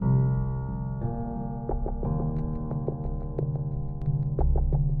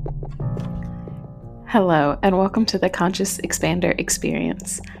Hello, and welcome to the Conscious Expander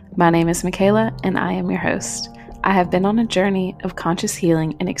Experience. My name is Michaela, and I am your host. I have been on a journey of conscious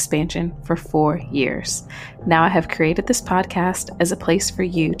healing and expansion for 4 years. Now I have created this podcast as a place for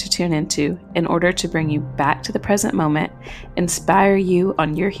you to tune into in order to bring you back to the present moment, inspire you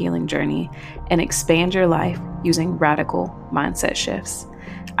on your healing journey, and expand your life using radical mindset shifts.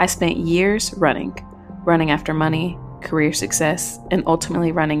 I spent years running after money, career success, and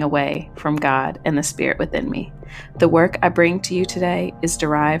ultimately running away from God and the Spirit within me. The work I bring to you today is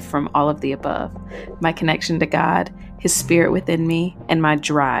derived from all of the above: my connection to God, His Spirit within me, and my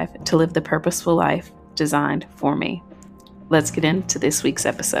drive to live the purposeful life designed for me. Let's get into this week's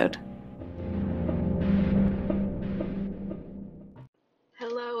episode.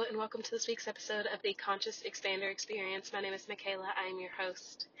 Hello, and welcome to this week's episode of the Conscious Expander Experience. My name is Michaela. I am your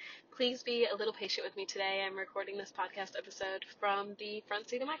host. Please be a little patient with me today. I'm recording this podcast episode from the front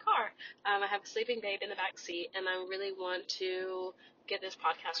seat of my car. I have a sleeping babe in the back seat, and I really want to get this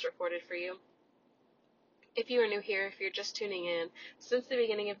podcast recorded for you. If you are new here, if you're just tuning in, since the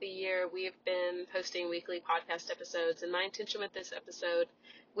beginning of the year, we have been posting weekly podcast episodes, and my intention with this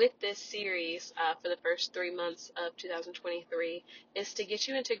series for the first 3 months of 2023 is to get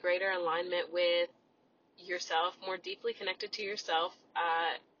you into greater alignment with yourself, more deeply connected to yourself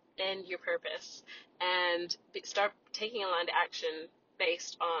and your purpose, and start taking aligned action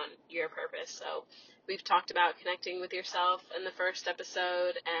based on your purpose. So we've talked about connecting with yourself in the first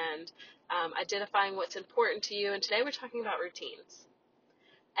episode and identifying what's important to you, and today we're talking about routines.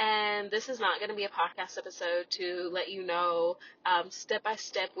 And this is not going to be a podcast episode to let you know step by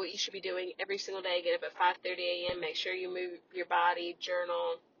step what you should be doing every single day. Get up at 5:30 a.m., make sure you move your body,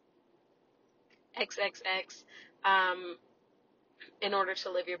 journal, XXX, in order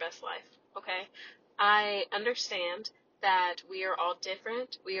to live your best life, okay? I understand that we are all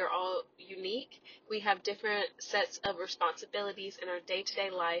different, we are all unique, we have different sets of responsibilities in our day-to-day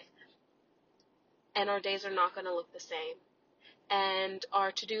life, and our days are not going to look the same, and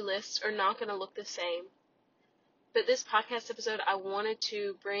our to-do lists are not going to look the same. But this podcast episode, I wanted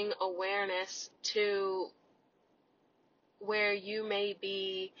to bring awareness to where you may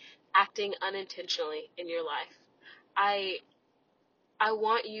be acting unintentionally in your life. I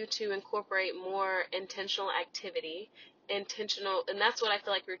want you to incorporate more intentional activity, and that's what I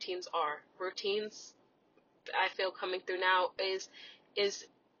feel like routines are. Routines, I feel coming through now, is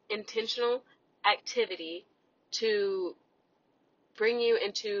intentional activity to bring you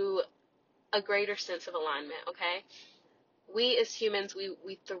into a greater sense of alignment, okay? We as humans,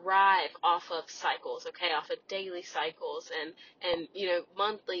 we thrive off of cycles, okay? Off of daily cycles and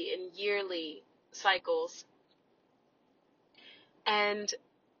monthly and yearly cycles. And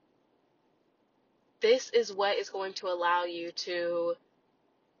this is what is going to allow you to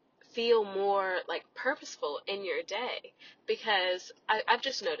feel more like purposeful in your day, because I've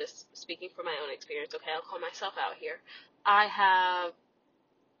just noticed, speaking from my own experience, okay, I'll call myself out here. I have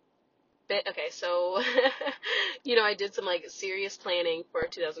been, okay, so, I did some like serious planning for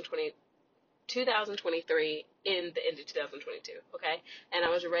 2023 in the end of 2022, okay? And I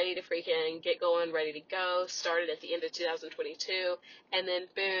was ready to freaking get going, ready to go, started at the end of 2022, and then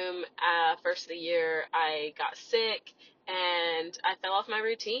boom, first of the year, I got sick, and I fell off my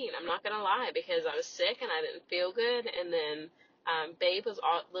routine. I'm not gonna lie, because I was sick, and I didn't feel good, and then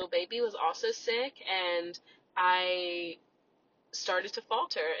little baby was also sick, and I started to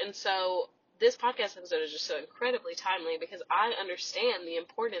falter, and so this podcast episode is just so incredibly timely, because I understand the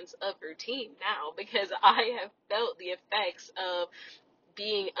importance of routine now, because I have felt the effects of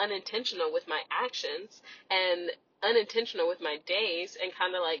being unintentional with my actions and unintentional with my days, and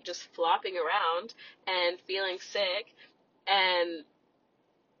kind of like just flopping around and feeling sick. And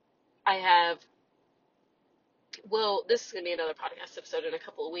this is going to be another podcast episode in a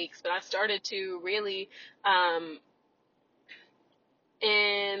couple of weeks, but I started to really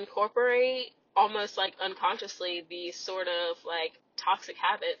incorporate, almost like unconsciously, these sort of like toxic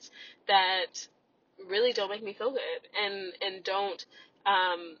habits that really don't make me feel good, and don't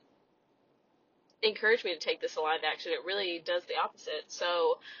encourage me to take this aligned action. It really does the opposite.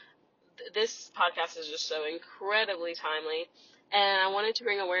 So this podcast is just so incredibly timely, and I wanted to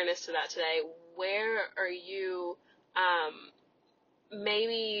bring awareness to that today. Where are you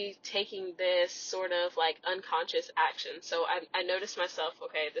maybe taking this sort of like unconscious action? So I noticed myself,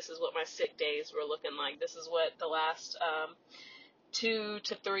 okay, this is what my sick days were looking like. This is what the last 2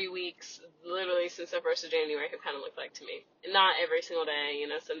 to 3 weeks, literally since the 1st of January, have kind of looked like to me. Not every single day,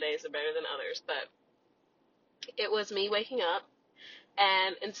 some days are better than others, but it was me waking up,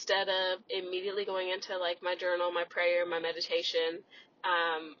 and instead of immediately going into like my journal, my prayer, my meditation,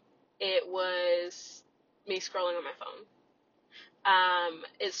 it was me scrolling on my phone.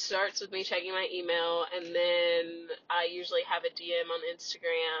 It starts with me checking my email, and then I usually have a DM on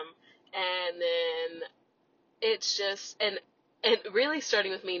Instagram, and then it's just, and really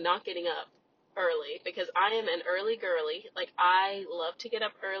starting with me not getting up early, because I am an early girly. Like, I love to get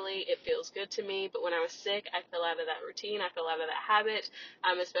up early. It feels good to me, but when I was sick, I fell out of that routine. I fell out of that habit,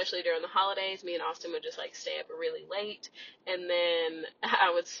 especially during the holidays. Me and Austin would just, like, stay up really late, and then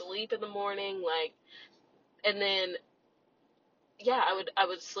I would sleep in the morning, like, and then yeah, I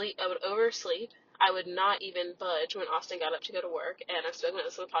would sleep, I would oversleep. I would not even budge when Austin got up to go to work. And I've spoken about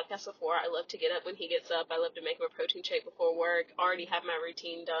this on the podcast before. I love to get up when he gets up. I love to make him a protein shake before work, already have my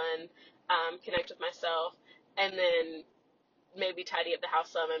routine done, connect with myself, and then maybe tidy up the house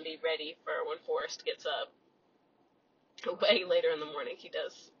some and be ready for when Forrest gets up way later in the morning. He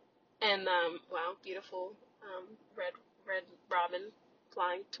does. And, wow, beautiful, red robin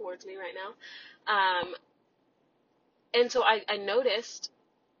flying towards me right now. And so I noticed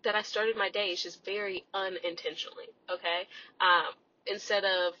that I started my days just very unintentionally, okay? Instead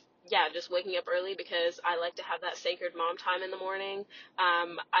of, yeah, just waking up early, because I like to have that sacred mom time in the morning.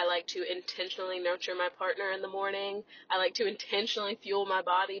 I like to intentionally nurture my partner in the morning. I like to intentionally fuel my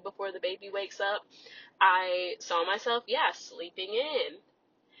body before the baby wakes up. I saw myself, yeah, sleeping in,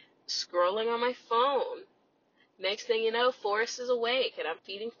 scrolling on my phone. Next thing you know, Forrest is awake, and I'm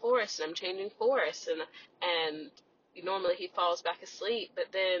feeding Forrest, and I'm changing Forrest, and normally he falls back asleep, but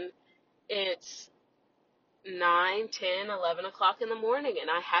then it's 9, 10, 11 o'clock in the morning,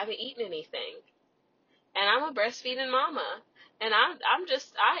 and I haven't eaten anything. And I'm a breastfeeding mama, and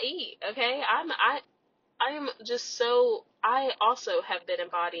I eat, okay? I am just so, I also have been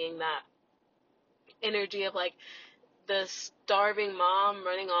embodying that energy of, like, the starving mom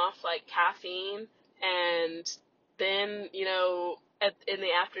running off, like, caffeine, and then, in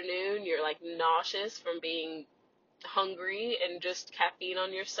the afternoon, you're, like, nauseous from being hungry and just caffeine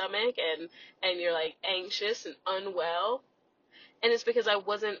on your stomach, and you're, like, anxious and unwell. And it's because I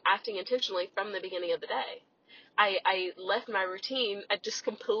wasn't acting intentionally from the beginning of the day. I left my routine. I just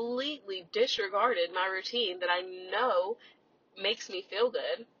completely disregarded my routine that I know makes me feel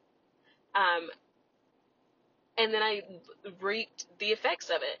good. And then I reaped the effects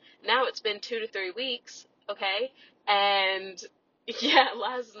of it. Now it's been 2 to 3 weeks, okay? And yeah,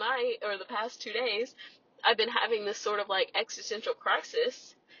 last night, or the past 2 days, I've been having this sort of, like, existential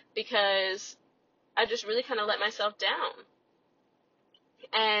crisis, because I just really kind of let myself down.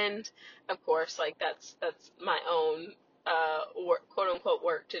 And of course, like, that's my own work, quote unquote,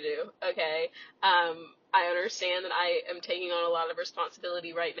 work to do. Okay. I understand that I am taking on a lot of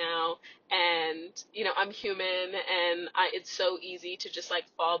responsibility right now, and I'm human, and it's so easy to just, like,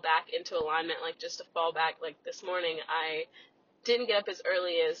 fall back into alignment, like, just to fall back. Like, this morning, I didn't get up as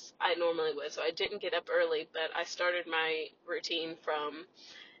early as I normally would, so I didn't get up early, but I started my routine from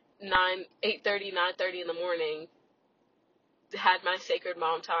 8:30, 9:30 in the morning. Had my sacred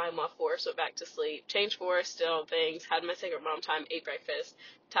mom time while Forrest went back to sleep, changed Forrest, did all things, had my sacred mom time, ate breakfast,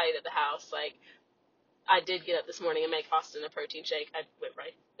 tidied up the house. Like, I did get up this morning and make Austin a protein shake. I went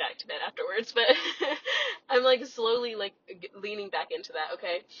right back to bed afterwards, but I'm, like, slowly, like, leaning back into that,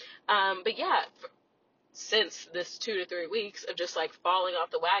 okay? But yeah, since this 2 to 3 weeks of just, like, falling off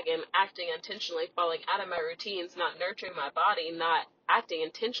the wagon, acting intentionally, falling out of my routines, not nurturing my body, not acting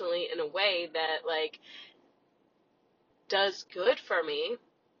intentionally in a way that, like, does good for me,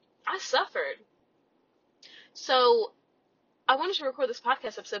 I suffered. So I wanted to record this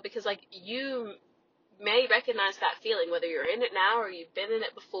podcast episode because, like, you may recognize that feeling, whether you're in it now or you've been in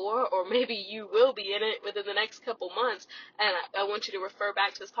it before, or maybe you will be in it within the next couple months. And I want you to refer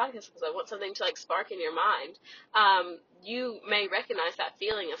back to this podcast because I want something to, like, spark in your mind. You may recognize that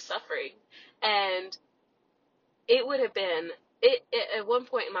feeling of suffering, and it would have been it at one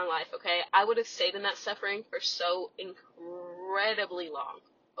point in my life, okay, I would have stayed in that suffering for so incredibly long,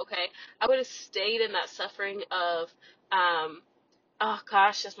 okay? I would have stayed in that suffering of, oh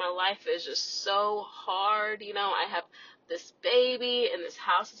gosh, just my life is just so hard, I have this baby and this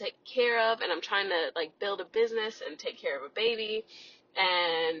house to take care of, and I'm trying to, like, build a business and take care of a baby.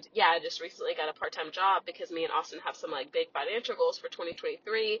 And yeah, I just recently got a part-time job because me and Austin have some, like, big financial goals for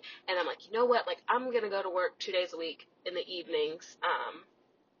 2023. And I'm like, you know what? Like, I'm going to go to work 2 days a week in the evenings.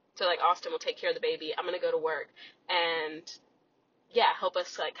 So, like, Austin will take care of the baby. I'm going to go to work and, yeah, help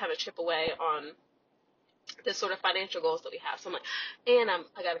us, like, kind of chip away on the sort of financial goals that we have. So I'm like, and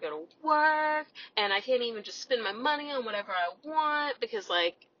I got to go to work, and I can't even just spend my money on whatever I want because,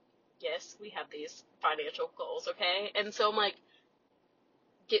 like, yes, we have these financial goals, okay? And so I'm like,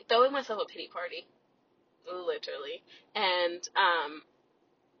 throwing myself a pity party, literally. And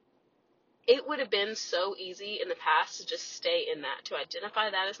it would have been so easy in the past to just stay in that, to identify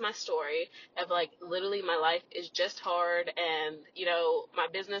that as my story of like, literally my life is just hard, and my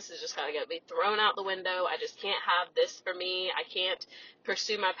business is just kind of going to be thrown out the window. I just can't have this for me. I can't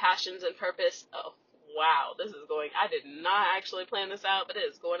pursue my passions and purpose. Oh, wow, I did not actually plan this out, but it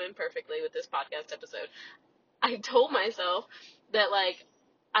is going in perfectly with this podcast episode. I told myself that, like,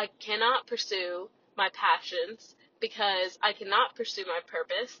 I cannot pursue my passions because I cannot pursue my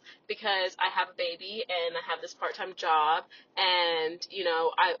purpose because I have a baby and I have this part-time job, and,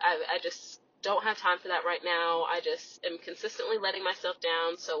 I just don't have time for that right now. I just am consistently letting myself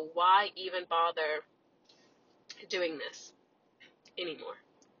down, so why even bother doing this anymore?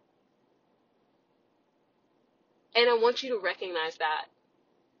 And I want you to recognize that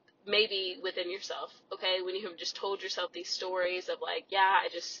maybe within yourself, okay, when you have just told yourself these stories of like, yeah,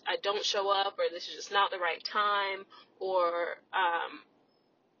 I don't show up, or this is just not the right time, or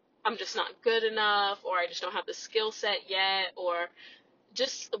I'm just not good enough, or I just don't have the skill set yet, or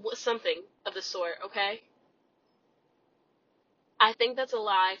just something of the sort, okay? I think that's a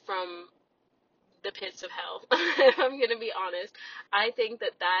lie from the pits of hell. If I'm gonna be honest, I think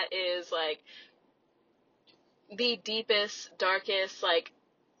that is like the deepest, darkest, like,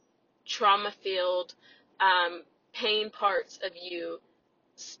 trauma filled, pain parts of you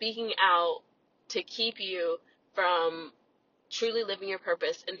speaking out to keep you from truly living your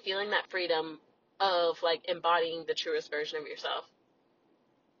purpose and feeling that freedom of, like, embodying the truest version of yourself.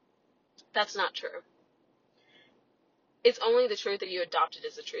 That's not true. It's only the truth that you adopted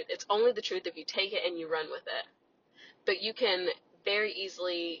as the truth. It's only the truth if you take it and you run with it. But you can very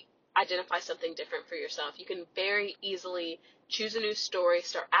easily identify something different for yourself. You can very easily choose a new story,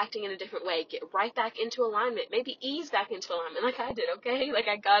 start acting in a different way, get right back into alignment, maybe ease back into alignment like I did, okay? Like,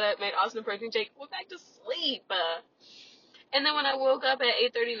 I got up, made awesome protein shake, went back to sleep. And then when I woke up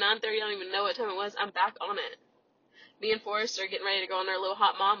at 8:30, 9:30, I don't even know what time it was, I'm back on it. Me and Forrest are getting ready to go on our little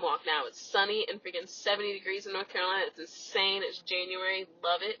hot mom walk now. It's sunny and freaking 70 degrees in North Carolina. It's insane. It's January.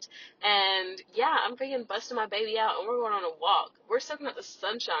 Love it. And yeah, I'm freaking busting my baby out, and we're going on a walk. We're soaking up the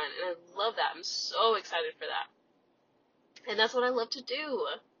sunshine, and I love that. I'm so excited for that. And that's what I love to do.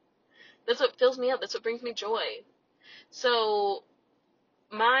 That's what fills me up. That's what brings me joy. So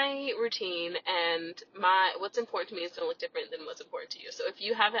my routine and what's important to me is going to look different than what's important to you. So if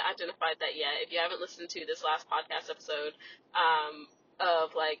you haven't identified that yet, if you haven't listened to this last podcast episode,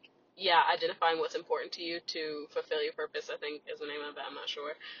 of like, yeah, identifying what's important to you to fulfill your purpose, I think is the name of it, I'm not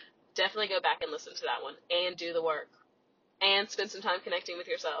sure. Definitely go back and listen to that one and do the work and spend some time connecting with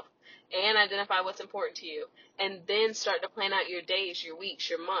yourself and identify what's important to you, and then start to plan out your days, your weeks,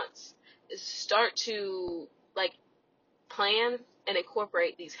 your months. Start to, like, plan and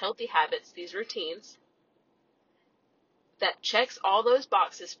incorporate these healthy habits, these routines that checks all those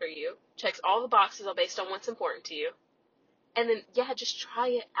boxes for you, checks all the boxes based on what's important to you, and then, yeah, just try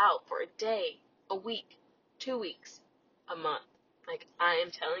it out for a day, a week, 2 weeks, a month. Like, I am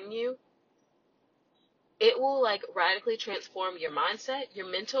telling you, it will, like, radically transform your mindset,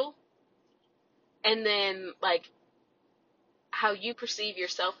 your mental, and then, like, how you perceive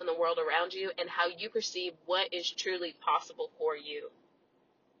yourself and the world around you, and how you perceive what is truly possible for you.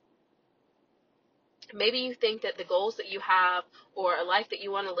 Maybe you think that the goals that you have or a life that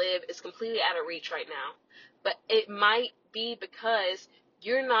you want to live is completely out of reach right now. But it might be because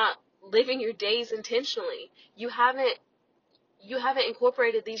you're not living your days intentionally. You haven't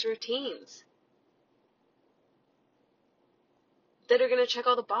incorporated these routines that are going to check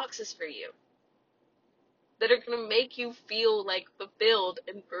all the boxes for you, that are going to make you feel, like, fulfilled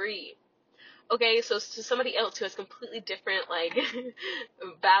and free. Okay, so to somebody else who has completely different, like,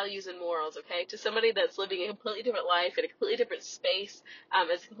 values and morals, okay, to somebody that's living a completely different life in a completely different space,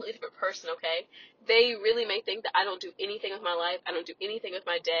 as a completely different person, okay, they really may think that I don't do anything with my life, I don't do anything with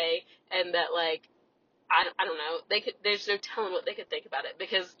my day, and that, like, I don't know, there's no telling what they could think about it,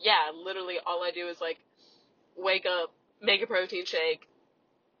 because, yeah, literally all I do is, like, wake up, make a protein shake,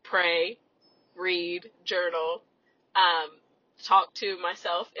 pray, read, journal, talk to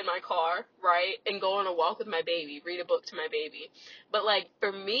myself in my car, right, and go on a walk with my baby, read a book to my baby. But, like,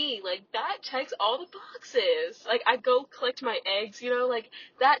 for me, like, that checks all the boxes. Like, I go collect my eggs, like,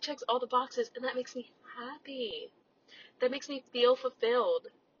 that checks all the boxes, and that makes me happy. That makes me feel fulfilled.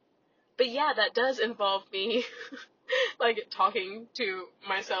 But yeah, that does involve me like, talking to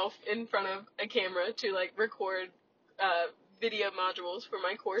myself in front of a camera to, like, record video modules for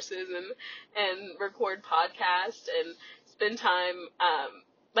my courses, and record podcasts, and spend time,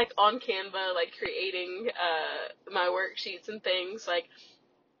 like, on Canva, like, creating my worksheets and things, like.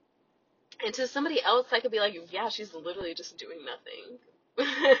 And to somebody else, I could be like, yeah, she's literally just doing nothing.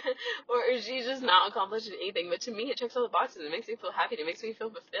 or is she just not accomplishing anything? But to me, it checks all the boxes. It makes me feel happy. It makes me feel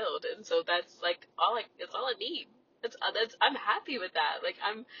fulfilled. And so that's like it's all I need. I'm happy with that. Like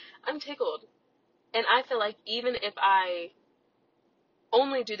I'm tickled. And I feel like even if I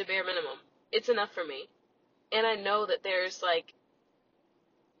only do the bare minimum, it's enough for me. And I know that there's like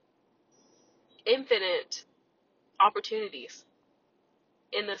infinite opportunities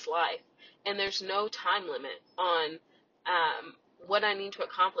in this life, and there's no time limit on what I need to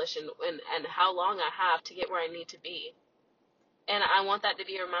accomplish and how long I have to get where I need to be. And I want that to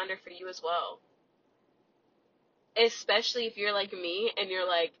be a reminder for you as well, especially if you're like me and you're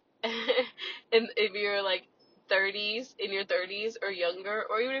like, and if you're like 30s, in your 30s or younger,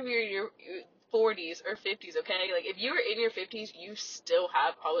 or even if you're in your 40s or 50s, okay? Like if you're in your 50s, you still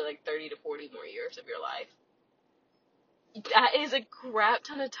have probably like 30 to 40 more years of your life. That is a crap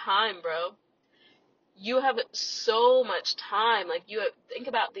ton of time, bro. You have so much time. Like think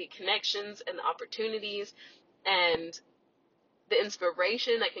about the connections and the opportunities and the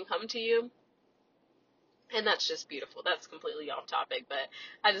inspiration that can come to you. And that's just beautiful. That's completely off topic, but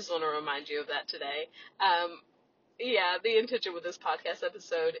I just want to remind you of that today. Yeah, the intention with this podcast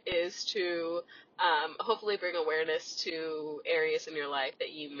episode is to hopefully bring awareness to areas in your life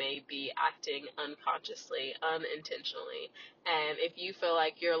that you may be acting unconsciously, unintentionally. And if you feel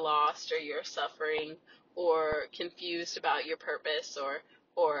like you're lost or you're suffering or confused about your purpose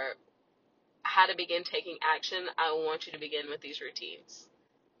or how to begin taking action, I want you to begin with these routines.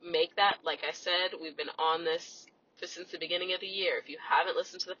 Make that, like I said, we've been on this since the beginning of the year. If you haven't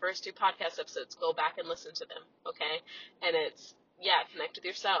listened to the first 2 podcast episodes, go back and listen to them, okay? And it's, connect with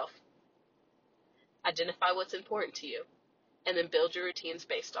yourself. Identify what's important to you, and then build your routines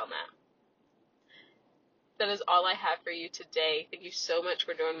based on that. That is all I have for you today. Thank you so much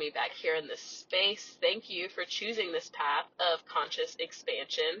for joining me back here in this space. Thank you for choosing this path of conscious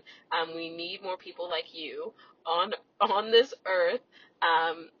expansion. We need more people like you on this earth,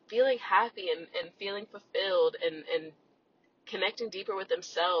 feeling happy and feeling fulfilled and connecting deeper with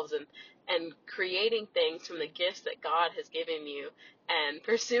themselves and creating things from the gifts that God has given you and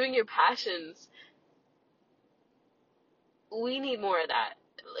pursuing your passions. We need more of that.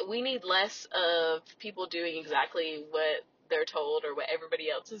 We need less of people doing exactly what they're told or what everybody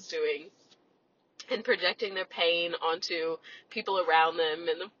else is doing and projecting their pain onto people around them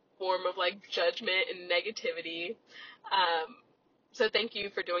in the form of like judgment and negativity. So thank you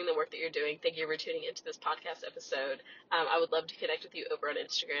for doing the work that you're doing. Thank you for tuning into this podcast episode. I would love to connect with you over on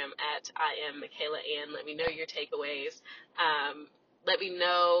Instagram at I am Michaela Ann. Let me know your takeaways. Let me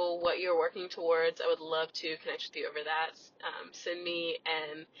know what you're working towards. I would love to connect with you over that. Send me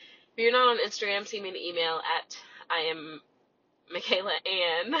if you're not on Instagram, send me an email at I am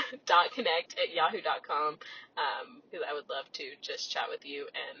MichaelaAnn.connect@yahoo.com, because I would love to just chat with you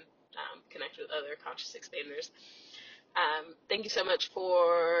and connect with other conscious expanders. Thank you so much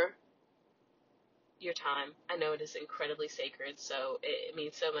for your time. I know it is incredibly sacred, so it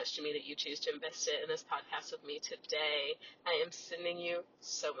means so much to me that you choose to invest it in this podcast with me today. I am sending you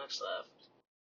so much love.